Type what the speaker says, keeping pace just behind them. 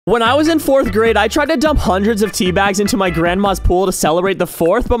When I was in 4th grade, I tried to dump hundreds of tea bags into my grandma's pool to celebrate the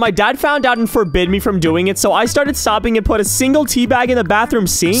 4th, but my dad found out and forbid me from doing it, so I started stopping and put a single tea bag in the bathroom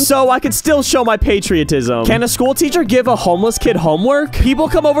sink so I could still show my patriotism. Can a school teacher give a homeless kid homework? People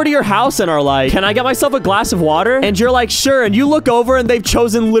come over to your house and are like, "Can I get myself a glass of water?" And you're like, "Sure," and you look over and they've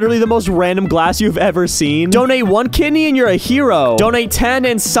chosen literally the most random glass you've ever seen. Donate 1 kidney and you're a hero. Donate 10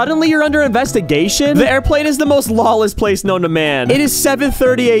 and suddenly you're under investigation? The airplane is the most lawless place known to man. It is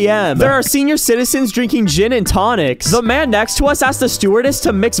 7:30 a.m. There are senior citizens drinking gin and tonics. The man next to us asked the stewardess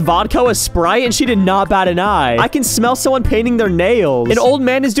to mix vodka with Sprite, and she did not bat an eye. I can smell someone painting their nails. An old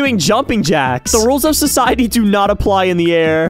man is doing jumping jacks. The rules of society do not apply in the air.